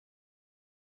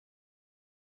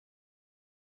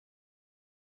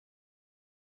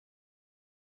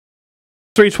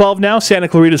3:12 now, Santa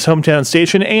Clarita's hometown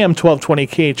station, AM 1220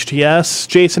 KHTS.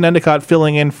 Jason Endicott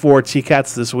filling in for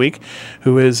T-Cats this week,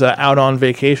 who is out on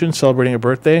vacation celebrating a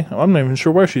birthday. I'm not even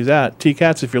sure where she's at.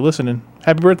 T-Cats, if you're listening,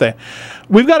 happy birthday.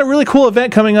 We've got a really cool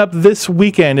event coming up this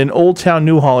weekend in Old Town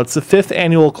Newhall. It's the 5th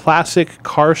annual Classic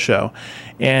Car Show.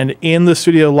 And in the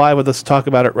studio live with us to talk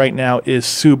about it right now is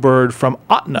Sue Bird from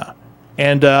OTNA.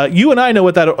 And you and I know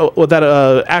what that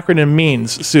acronym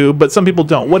means, Sue, but some people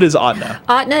don't. What is OTNA?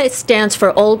 OTNA stands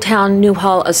for Old Town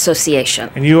Newhall Association.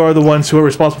 And you are the ones who are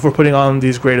responsible for putting on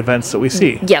these great events that we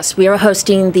see. Yes, we are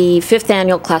hosting the 5th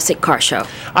annual Classic Car Show.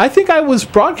 I think I was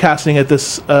broadcasting at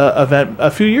this event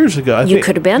a few years ago. You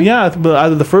could have been. Yeah,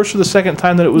 either the first or the second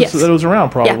time that it was that it was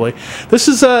around, probably. Yeah. This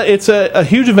is it's a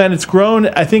huge event. It's grown,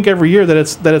 I think, every year that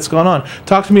it's gone on.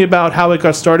 Talk to me about how it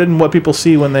got started and what people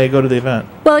see when they go to the event.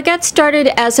 Well, it got started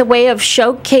as a way of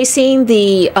showcasing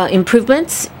the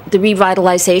improvements, the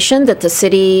revitalization that the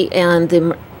city and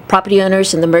the property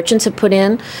owners and the merchants have put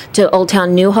in to Old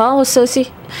Town Newhall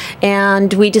Association.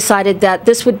 And we decided that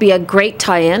this would be a great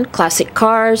tie-in, classic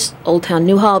cars, Old Town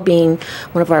Newhall being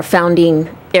one of our founding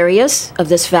areas of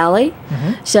this valley.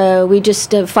 So we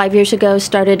just 5 years ago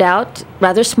started out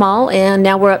rather small, and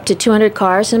now we're up to 200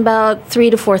 cars and about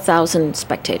 3,000 to 4,000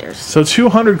 spectators. So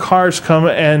 200 cars come,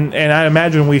 and I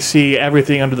imagine we see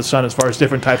everything under the sun as far as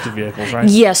different types of vehicles, right?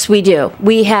 Yes, we do.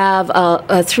 We have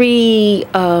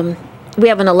we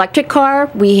have an electric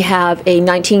car. We have a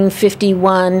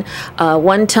 1951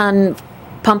 one-ton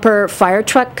pumper fire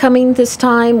truck coming this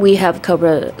time. We have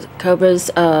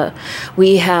Cobras.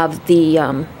 We have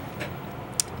the.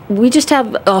 We just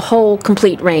have a whole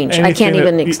complete range. Anything I can't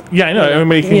even. Yeah, I know.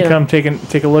 Everybody can come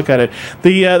take a look at it.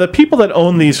 The people that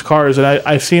own these cars, and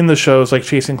I've seen the shows like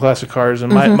Chasing Classic Cars,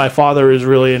 and my father is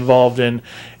really involved in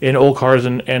old cars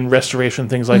and restoration,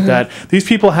 things like that. These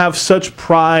people have such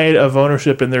pride of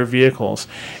ownership in their vehicles.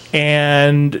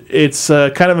 And it's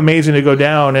kind of amazing to go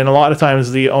down, and a lot of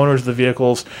times the owners of the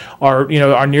vehicles are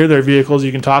near their vehicles.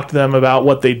 You can talk to them about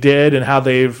what they did and how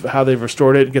they've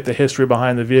restored it, and get the history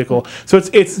behind the vehicle. So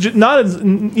it's just not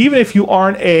even if you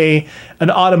aren't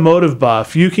an automotive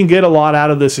buff, you can get a lot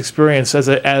out of this experience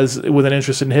as with an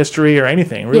interest in history or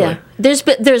anything, really.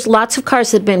 Yeah, there's lots of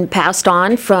cars that have been passed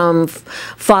on from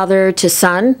father to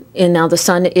son, and now the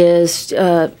son is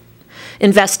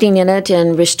investing in it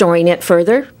and restoring it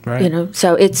further. Right.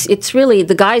 So it's really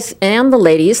the guys and the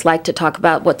ladies like to talk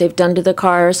about what they've done to their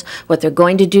cars, what they're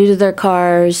going to do to their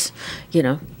cars.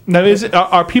 Now,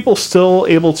 are people still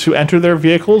able to enter their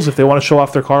vehicles if they want to show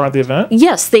off their car at the event?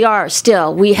 Yes, they are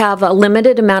still. We have a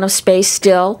limited amount of space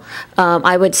still.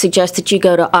 I would suggest that you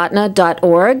go to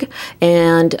otna.org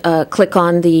and click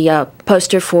on the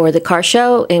poster for the car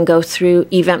show and go through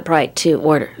Eventbrite to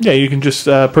order. Yeah, you can just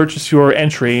purchase your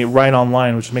entry right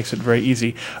online, which makes it very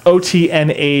easy.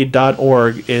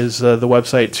 otna.org is the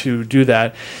website to do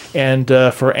that, and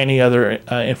for any other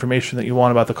information that you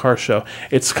want about the car show.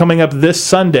 It's coming up this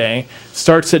Sunday.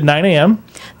 Starts at 9 a.m.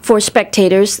 For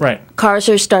spectators, right. Cars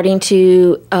are starting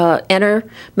to enter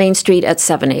Main Street at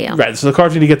 7 a.m. Right, so the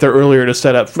cars need to get there earlier to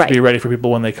set up to be ready for people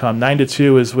when they come. 9 to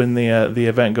 2 is when the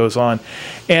event goes on.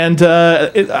 And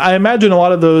I imagine a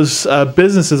lot of those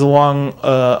businesses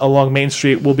along Main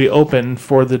Street will be open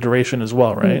for the duration as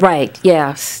well, right? Right,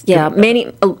 yes. Yeah, many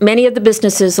of the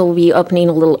businesses will be opening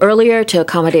a little earlier to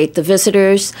accommodate the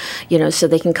visitors, so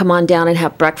they can come on down and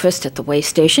have breakfast at the way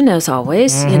station, as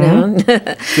always,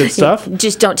 Good stuff.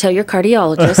 Just don't tell your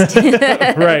cardiologist.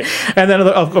 Right. And then,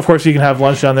 of course, you can have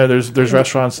lunch down there. There's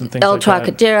restaurants and things El like that.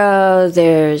 Trocadero,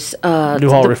 there's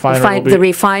Newhall the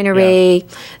refinery,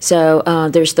 so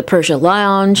there's the Persia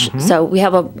Lounge. So we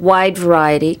have a wide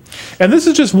variety. And this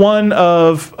is just one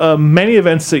of many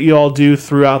events that you all do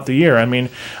throughout the year. I mean,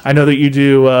 I know that you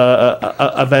do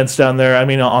events down there. I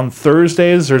mean, on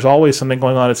Thursdays, there's always something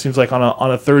going on. It seems like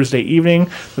on a Thursday evening,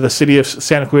 the city of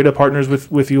Santa Clarita partners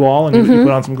with you all, and you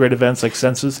put on some great events like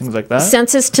Census, things like that.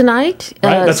 Census tonight.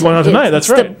 Right, that's going on tonight. That's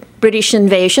right. The British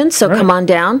Invasion, so come on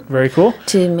down. Very cool.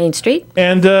 To Main Street.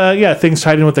 And things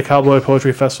tied in with the Cowboy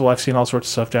Poetry Festival. I've seen all sorts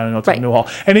of stuff down in Old Town Newhall.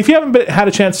 And if you haven't had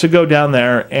a chance to go down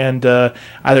there and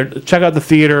either check out the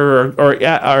theater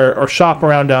or shop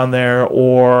around down there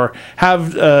or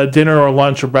have dinner or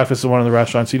lunch or breakfast at one of the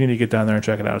restaurants, you need to get down there and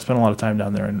check it out. I spent a lot of time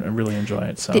down there and really enjoy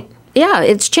it. So. Yeah,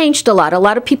 it's changed a lot. A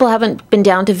lot of people haven't been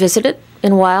down to visit it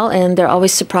in a while, and they're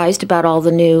always surprised about all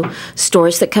the new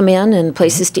stores that come in and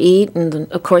places to eat,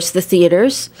 and of course the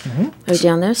theaters are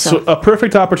down there. So a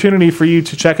perfect opportunity for you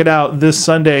to check it out this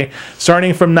Sunday,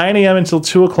 starting from 9 a.m. until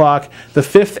 2 o'clock, the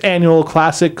 5th annual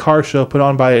Classic Car Show put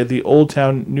on by the Old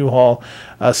Town Newhall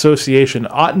Association,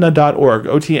 otna.org,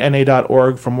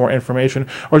 otna.org for more information,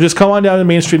 or just come on down to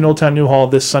Main Street in Old Town Newhall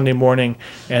this Sunday morning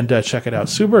and check it out.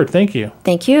 Super, thank you.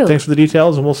 Thank you. Thanks for the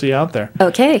details, and we'll see you out there.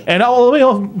 Okay. And let me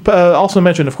also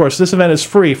mention, of course, this event is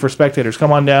free for spectators.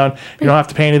 Come on down. You don't have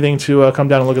to pay anything to come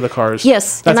down and look at the cars.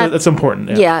 Yes. That's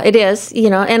important. Yeah, it is.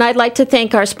 And I'd like to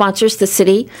thank our sponsors, the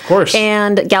city. Of course.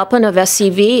 And Galpin of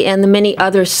SCV and the many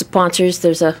other sponsors.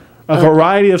 There's a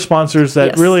variety of sponsors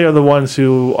that really are the ones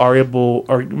who are able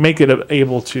or make it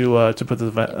able to put the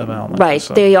event on. Right.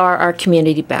 So. They are our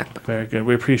community backbone. Very good.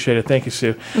 We appreciate it. Thank you,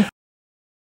 Sue.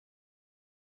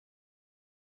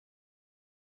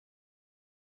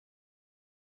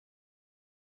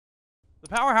 The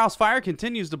powerhouse fire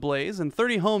continues to blaze and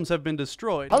 30 homes have been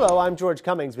destroyed. Hello, I'm George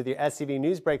Cummings with your SCV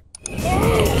News Break.